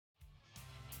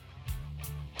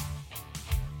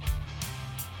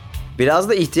Biraz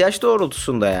da ihtiyaç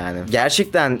doğrultusunda yani.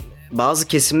 Gerçekten bazı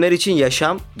kesimler için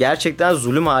yaşam gerçekten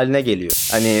zulüm haline geliyor.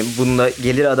 Hani bunda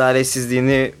gelir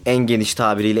adaletsizliğini en geniş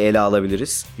tabiriyle ele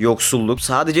alabiliriz. Yoksulluk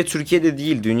sadece Türkiye'de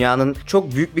değil, dünyanın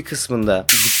çok büyük bir kısmında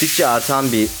gittikçe artan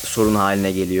bir sorun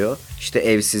haline geliyor. İşte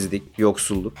evsizlik,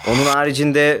 yoksulluk. Onun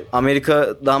haricinde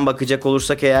Amerika'dan bakacak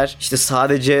olursak eğer, işte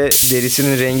sadece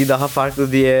derisinin rengi daha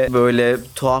farklı diye böyle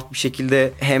tuhaf bir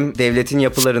şekilde hem devletin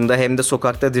yapılarında hem de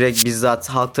sokakta direkt bizzat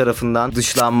halk tarafından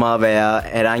dışlanma veya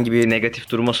herhangi bir negatif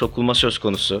duruma sokulma söz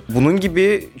konusu. Bunun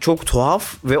gibi çok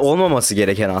tuhaf ve olmaması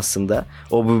gereken aslında.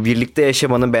 O bu birlikte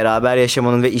yaşamanın, beraber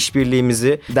yaşamanın ve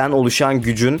işbirliğimizden oluşan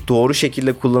gücün doğru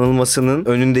şekilde kullanılmasının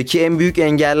önündeki en büyük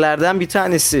engellerden bir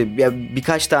tanesi. Ya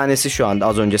birkaç tanesi şu anda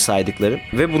az önce saydıklarım.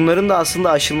 Ve bunların da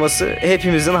aslında aşılması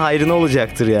hepimizin hayrına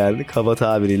olacaktır yani, kaba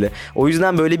tabiriyle. O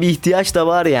yüzden böyle bir ihtiyaç da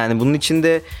var yani. Bunun için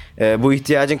de bu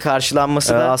ihtiyacın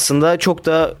karşılanması da aslında çok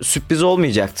da sürpriz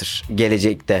olmayacaktır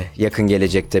gelecekte, yakın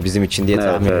gelecekte bizim için diye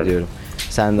tahmin ediyorum.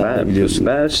 Sen de biliyorsun.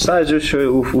 Ben sadece şöyle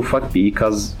ufak bir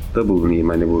ikazda bulunayım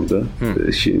hani burada.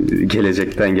 Şimdi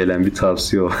gelecekten gelen bir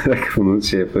tavsiye olarak bunu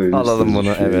şey yapabilirsiniz. Alalım bunu,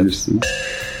 evet.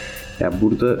 Ya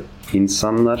burada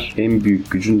insanlar en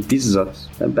büyük gücün bizzat,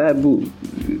 ben bu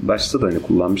başta da hani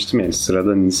kullanmıştım yani,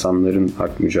 sıradan insanların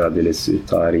hak mücadelesi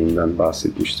tarihinden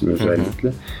bahsetmiştim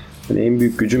özellikle. Yani en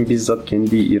büyük gücün bizzat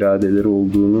kendi iradeleri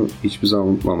olduğunu hiçbir zaman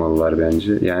unutmamalılar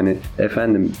bence. Yani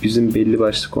efendim bizim belli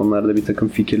başlı konularda bir takım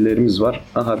fikirlerimiz var.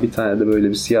 Aha bir tane de böyle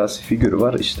bir siyasi figür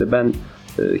var. İşte ben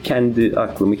kendi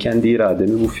aklımı, kendi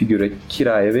irademi bu figüre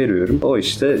kiraya veriyorum. O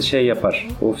işte şey yapar.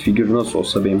 O figür nasıl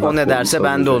olsa benim o ne derse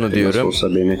ben de onu diyorum.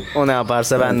 Olsa beni, o ne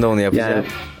yaparsa ben de onu yapacağım.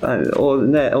 Yani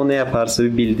o ne yaparsa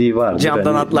bir bildiği vardır.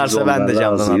 Camdan atlarsa ben de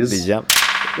camdan atlayacağım.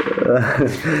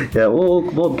 Ya o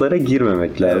modlara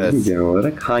girmemek lazım genel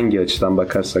olarak. Hangi açıdan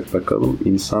bakarsak bakalım,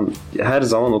 insan her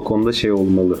zaman o konuda şey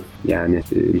olmalı. Yani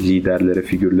liderlere,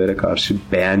 figürlere karşı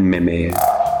beğenmemeye,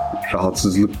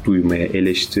 rahatsızlık duymaya,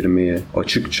 eleştirmeye,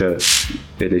 açıkça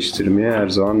eleştirmeye her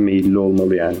zaman meyilli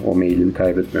olmalı yani. O meylini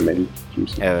kaybetmemeli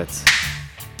kimse. Evet.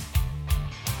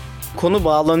 Konu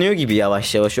bağlanıyor gibi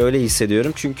yavaş yavaş, öyle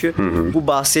hissediyorum. Çünkü bu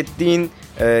bahsettiğin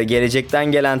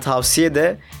gelecekten gelen tavsiye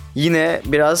de yine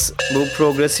biraz bu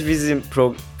progresivizm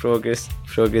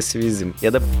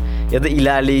ya da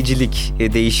ilerleyicilik,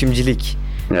 değişimcilik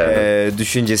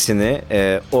düşüncesini,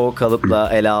 o kalıpla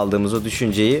ele aldığımız o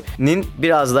düşüncenin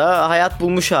biraz daha hayat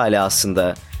bulmuş hali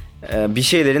aslında. Bir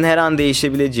şeylerin her an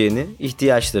değişebileceğini,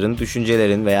 ihtiyaçların,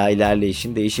 düşüncelerin veya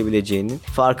ilerleyişin değişebileceğinin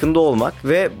farkında olmak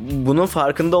ve bunun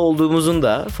farkında olduğumuzun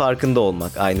da farkında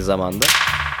olmak aynı zamanda.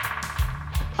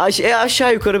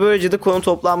 Aşağı yukarı böylece de konu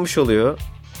toplanmış oluyor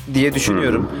diye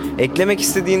düşünüyorum. Eklemek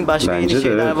istediğin başka Bence yeni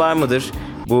şeyler evet. var mıdır?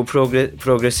 Bu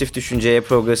progresif düşünceye,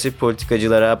 progresif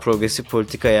politikacılara, progresif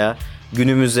politikaya,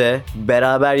 günümüze,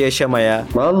 beraber yaşamaya.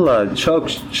 Vallahi çok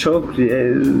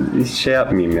şey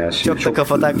yapmayayım ya. Şimdi çok da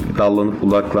kafa tak. Dallanıp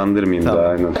budaklandırmayayım da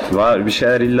aynen. Var bir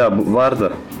şeyler illa var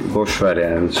da boş ver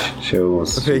yani, hiç şey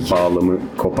olmasın. Peki. Bağlamı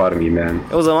koparmayayım yani.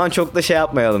 O zaman çok da şey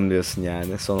yapmayalım diyorsun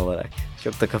yani son olarak.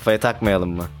 Çok da kafaya takmayalım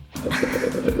mı?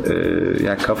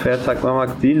 Ya kafaya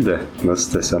takmamak değil de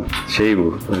nasıl desem, şey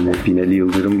bu hani Binali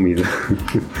Yıldırım mıydı?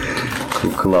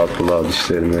 Cloud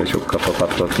işlerine çok kafa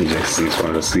patlatmayacaksın,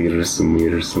 sonra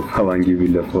sıyırırsın falan gibi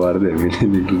bir lafı vardı ya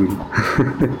Binali Yıldırım.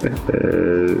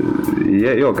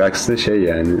 Yok aksine şey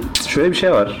yani, şöyle bir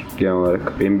şey var genel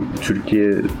olarak, benim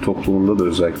Türkiye toplumunda da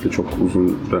özellikle çok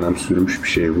uzun dönem sürmüş bir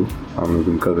şey bu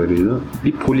anladığım kadarıyla.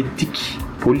 Bir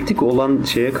politik olan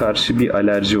şeye karşı bir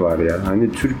alerji var ya.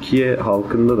 Hani Türkiye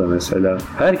halkında da mesela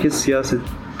herkes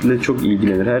siyasetle çok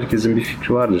ilgilenir. Herkesin bir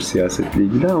fikri vardır siyasetle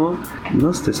ilgili ama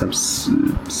nasıl desem,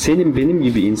 senin benim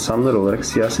gibi insanlar olarak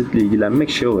siyasetle ilgilenmek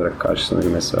şey olarak karşılanır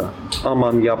mesela.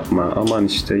 Aman yapma, aman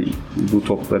işte bu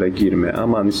toplara girme,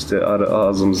 aman işte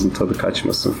ağzımızın tadı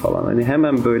kaçmasın falan. Hani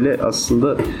hemen böyle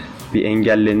aslında bir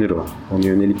engellenir o. Ona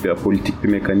yönelik bir apolitik bir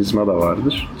mekanizma da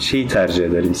vardır. Şeyi tercih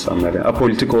eder insanlar. Yani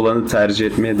apolitik olanı tercih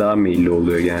etmeye daha meyilli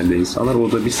oluyor genelde insanlar.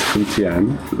 O da bir sıkıntı yani.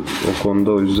 O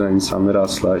konuda o yüzden insanlara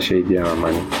asla şey diyemem,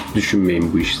 hani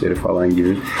düşünmeyin bu işleri falan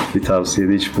gibi bir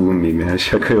tavsiyede hiç bulunmayayım. Yani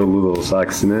şaka yolu da olsa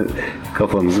aksine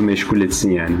kafanızı meşgul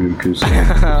etsin yani mümkünse.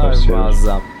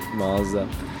 Muazzam.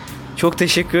 Çok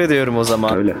teşekkür ediyorum o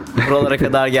zaman. Öyle. Buralara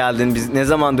kadar geldin. Biz ne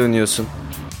zaman dönüyorsun?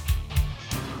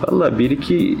 Valla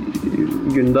 1-2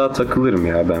 gün daha takılırım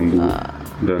ya ben bu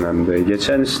dönemde.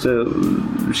 Geçen işte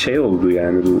şey oldu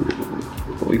yani, bu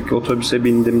ilk otobüse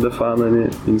bindiğimde falan hani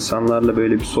insanlarla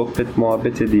böyle bir sohbet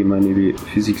muhabbet edeyim, hani bir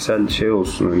fiziksel şey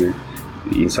olsun, hani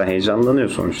insan heyecanlanıyor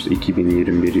sonuçta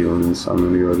 2021 yılının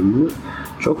insanları gördüğünde.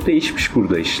 Çok değişmiş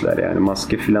burada işler yani.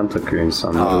 Maske filan takıyor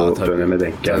insanlar. O tabii. döneme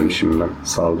denk gelmişim ben.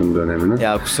 Salgın dönemine.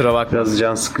 Ya kusura bakma. Biraz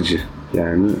can sıkıcı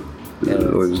yani.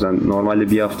 O yüzden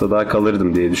normalde bir hafta daha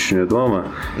kalırdım diye düşünüyordum ama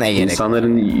Ne gerek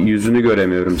insanların yüzünü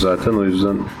göremiyorum zaten. O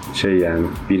yüzden yani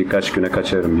birkaç güne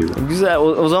kaçarım gibi. Güzel.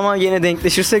 O zaman yine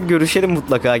denkleşirsek görüşelim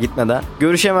mutlaka gitmeden.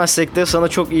 Görüşemezsek de sana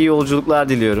çok iyi yolculuklar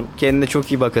diliyorum. Kendine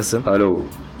çok iyi bakasın. Alo.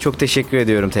 Çok teşekkür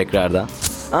ediyorum tekrardan.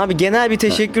 Abi genel bir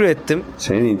teşekkür ettim.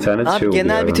 Senin internet Abi oldu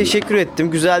genel ya bir bende. teşekkür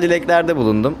ettim. Güzel dileklerde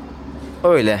bulundum.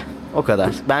 Öyle. O kadar.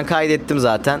 Ben kaydettim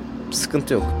zaten.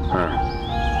 Sıkıntı yok. Ha.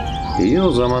 İyi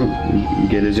o zaman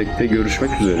gelecekte görüşmek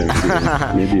üzere.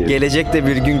 Ne diyelim? Gelecek de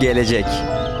bir gün gelecek.